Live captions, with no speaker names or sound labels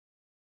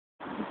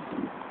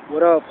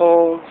What up,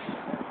 Holmes?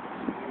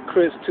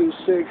 Chris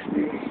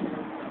 260,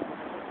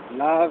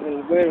 live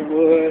in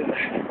Wynwood,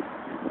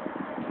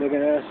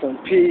 looking at some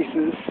pieces.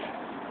 You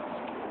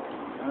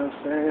know what I'm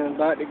saying?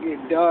 About to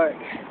get dark.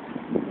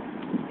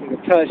 You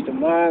can touch the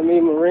Miami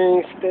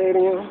Marine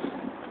Stadium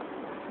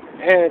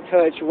and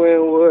touch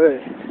Wynwood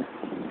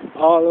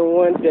all in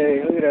one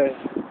day. Look at that.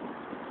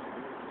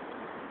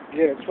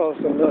 Get a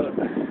closer look.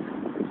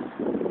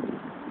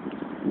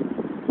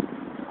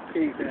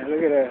 Peek that.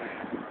 Look at that.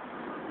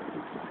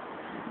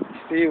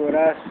 See what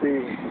I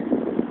see.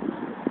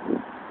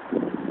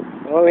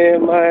 Only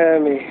in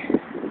Miami,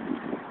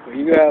 where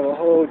you have a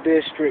whole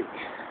district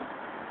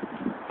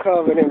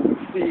covered in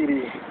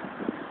graffiti,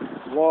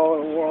 wall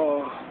to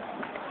wall,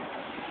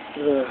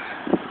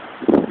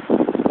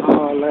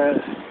 all that.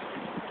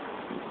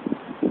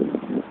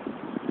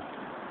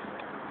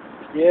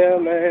 Yeah,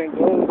 man, it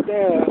goes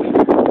down.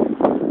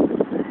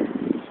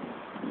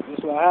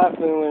 That's what happens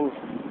when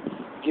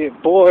you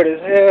get bored as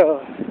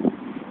hell.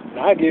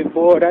 When I get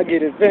bored, I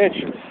get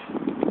adventurous.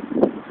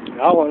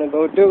 I want to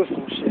go do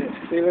some shit.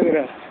 See, look at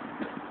that.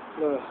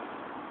 Look.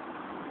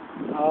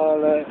 All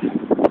that.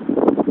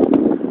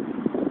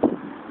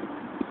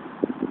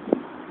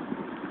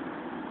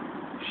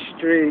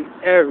 Street,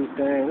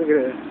 everything. Look at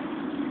that.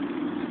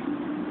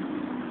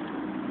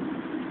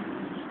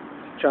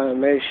 Trying to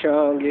make sure I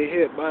don't get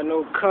hit by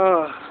no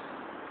car.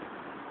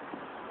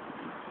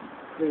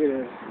 Look at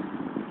that.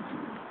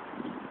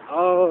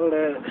 All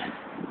that.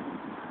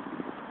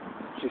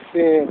 Just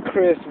seeing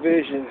Chris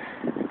vision.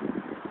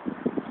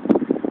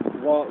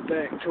 Walk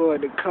back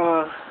toward the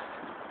car.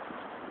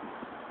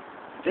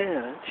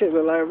 Damn, that shit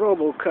look like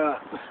RoboCop.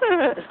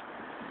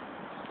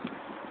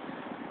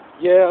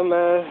 Yeah,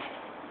 man.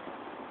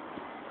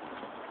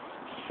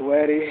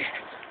 Sweaty.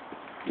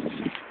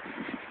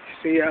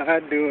 See how I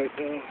do it,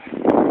 though.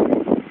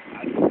 I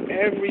go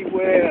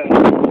everywhere.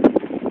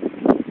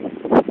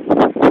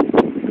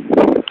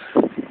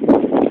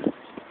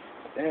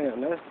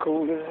 Damn, that's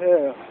cool as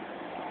hell.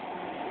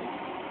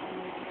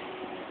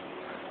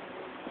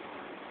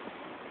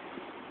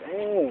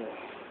 Damn.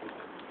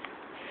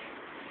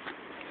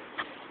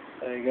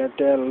 They got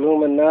that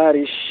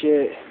Illuminati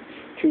shit.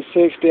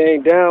 260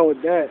 ain't down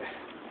with that.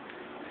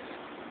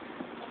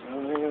 I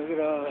mean, look at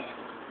all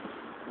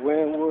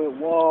Wynwood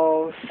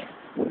walls.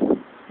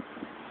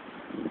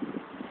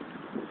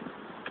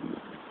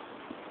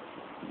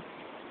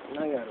 And I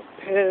gotta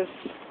piss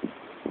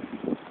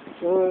as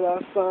soon as I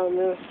find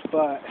this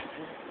spot.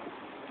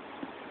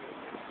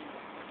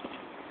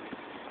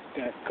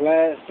 Got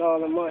glass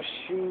all in my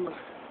shoe.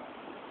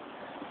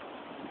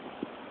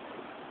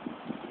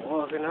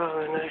 Walking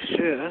out in that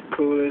shit, that's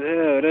cool as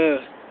hell there.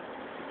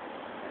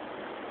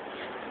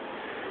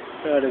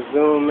 Try to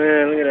zoom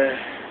in, look at that.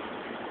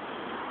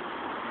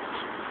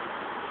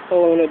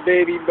 Holding a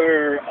baby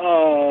bird.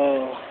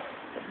 Oh.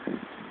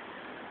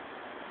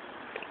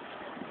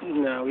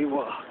 Now we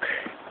walk.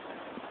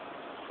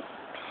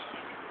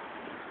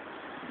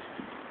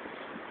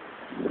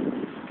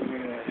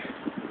 Yeah.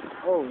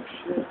 Oh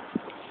shit.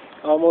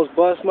 Almost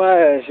bust my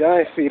ass. Y'all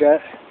ain't see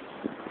that.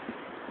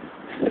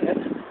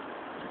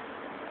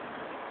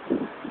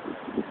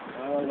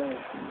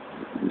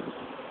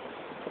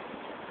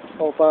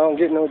 Hope I don't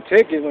get no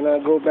ticket when I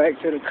go back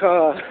to the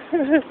car.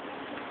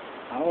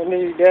 I don't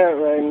need that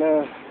right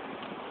now.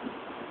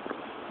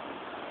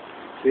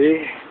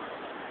 See?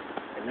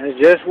 And that's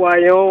just why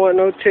you don't want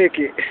no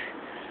ticket.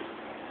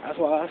 That's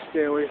why I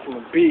stay away from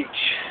the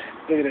beach.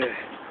 Look at that.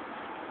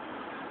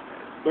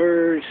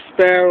 Bird,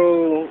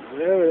 sparrow,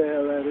 whatever the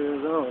hell that is,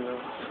 I don't know.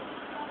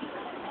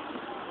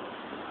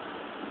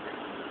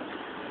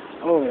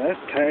 Oh, that's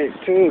tight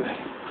too.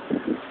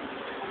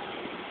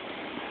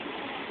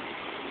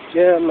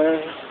 Yeah,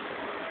 man.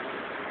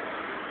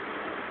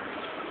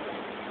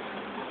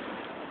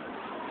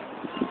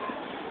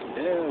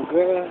 Damn,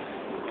 girl.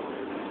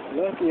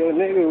 Lucky your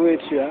nigga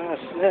with you. I'll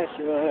snatch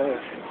your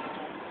ass.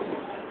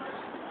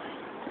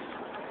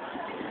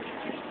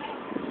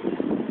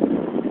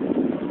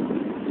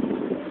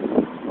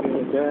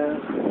 Good down.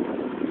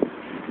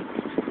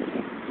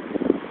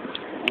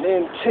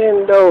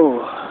 Nintendo.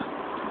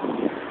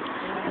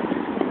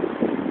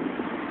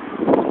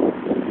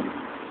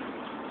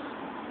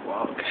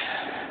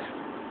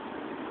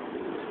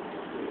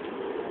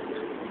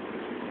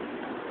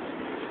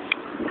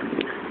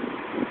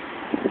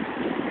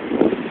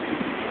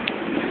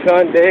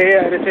 Sunday, I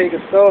had to take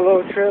a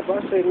solo trip. I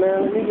said,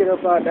 man, let me get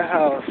up out the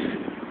house.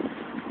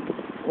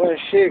 Wasn't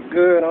shit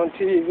good on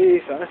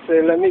TV, so I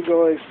said, let me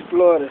go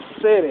explore the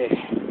city.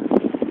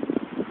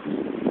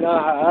 You know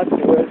how I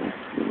do it.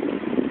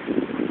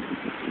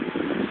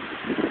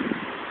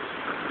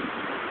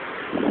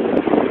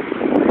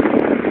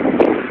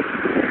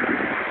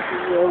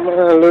 Yeah,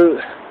 man, look.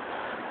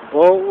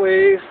 Both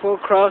ways for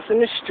crossing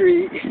the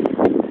street.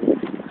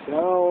 So I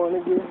don't want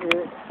to get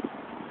hit.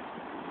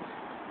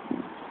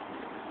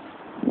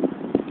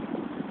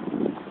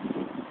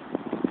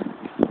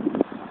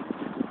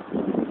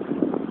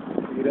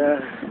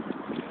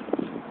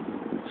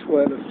 This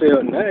weather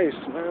feel nice,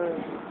 man.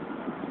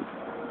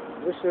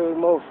 Wish there was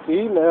more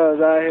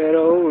females out here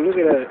though. Look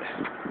at that.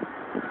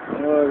 I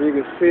don't know if you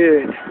can see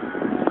it.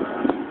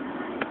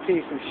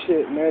 Piece of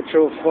shit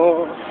Metro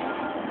Farm.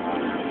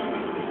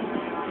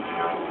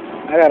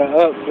 I gotta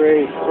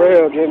upgrade.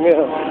 Real, give me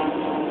a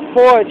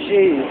 4G.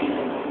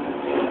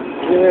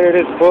 Get rid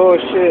of this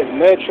bullshit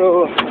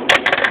Metro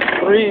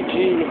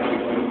 3G.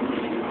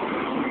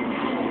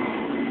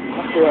 I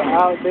feel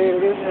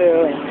outdated as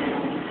hell.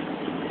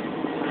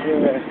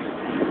 Yeah.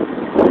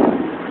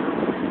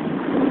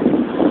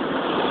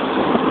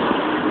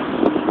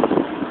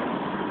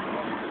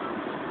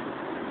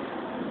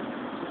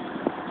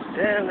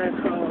 Damn, that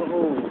car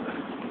old.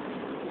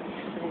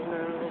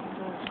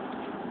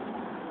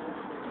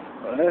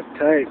 Oh, that's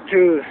tight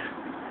too.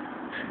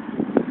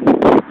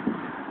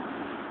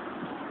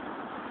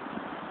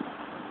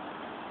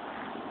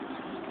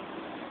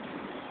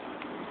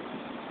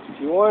 If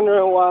you're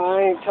wondering why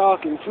I ain't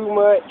talking too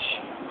much,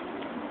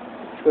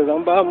 it's because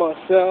I'm by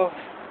myself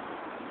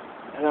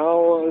and I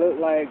don't want to look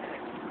like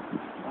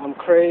I'm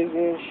crazy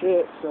and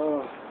shit,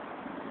 so.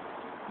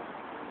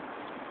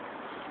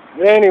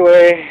 But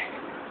anyway,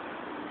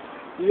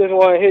 you just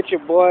want to hit your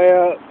boy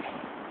up.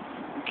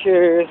 You're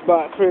curious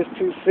about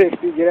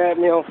Chris260, get at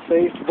me on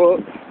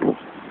Facebook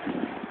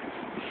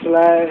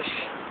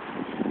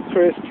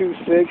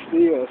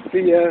 /Chris260 or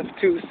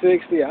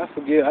CF260. I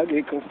forget, I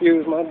get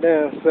confused my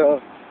damn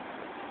self.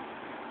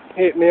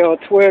 Hit me on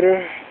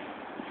Twitter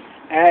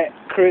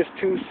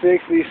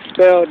 @Chris260,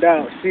 spelled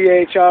out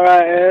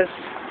CHRISTWOSIXTY,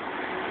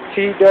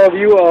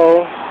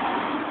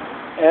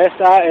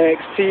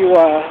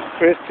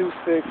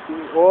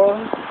 Chris260, or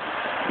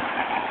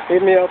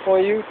hit me up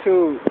on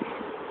YouTube,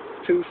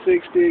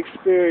 260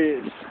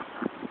 Experience,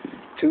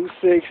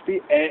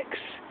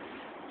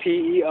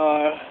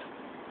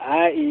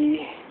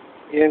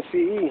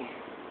 260XPERIENCE,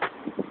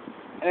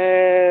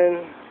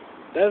 and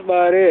that's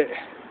about it.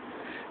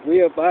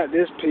 We about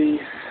this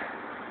piece.